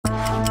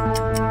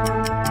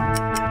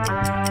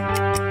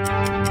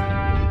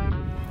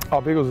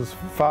Biggles is a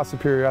far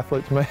superior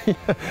athlete to me.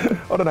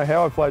 I don't know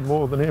how I played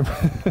more than him.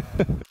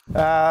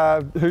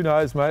 Who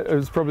knows, mate? It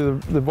was probably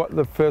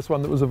the first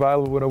one that was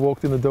available when I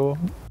walked in the door.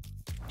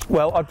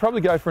 Well, I'd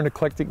probably go for an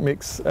eclectic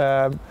mix.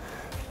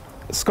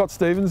 Scott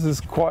Stevens is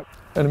quite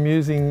an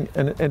amusing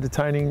and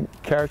entertaining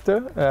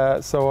character,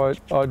 so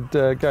I'd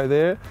go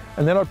there.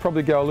 And then I'd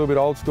probably go a little bit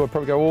old school. I'd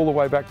probably go all the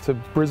way back to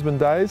Brisbane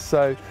days.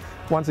 So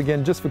once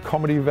again, just for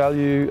comedy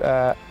value,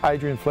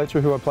 Adrian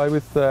Fletcher, who I play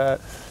with,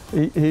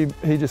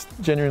 he just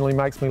genuinely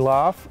makes me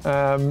laugh.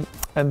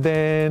 And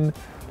then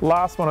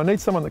last one, I need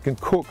someone that can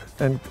cook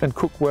and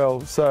cook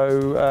well.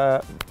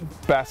 So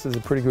Bass is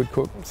a pretty good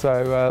cook.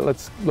 So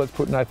let's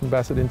put Nathan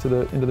Bassett into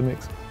the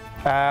mix.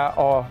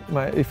 Oh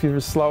mate, if you're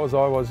as slow as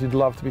I was, you'd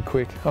love to be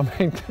quick. I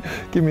mean,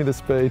 give me the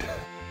speed.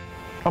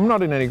 I'm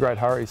not in any great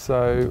hurry,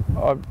 so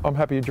I'm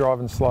happy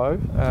driving slow.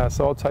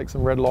 So I'll take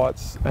some red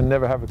lights and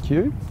never have a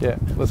queue. Yeah,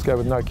 let's go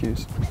with no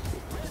queues.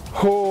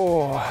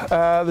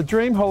 Oh, the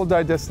dream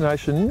holiday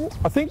destination,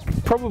 I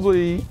think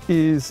probably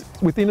is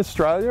within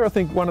Australia. I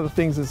think one of the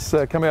things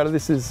that's come out of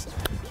this is,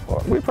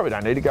 well, we probably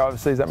don't need to go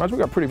overseas that much. We've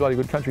got a pretty bloody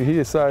good country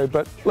here. So,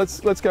 but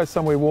let's go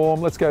somewhere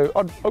warm. Let's go.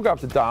 I'll go up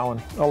to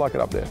Darwin. I like it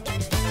up there.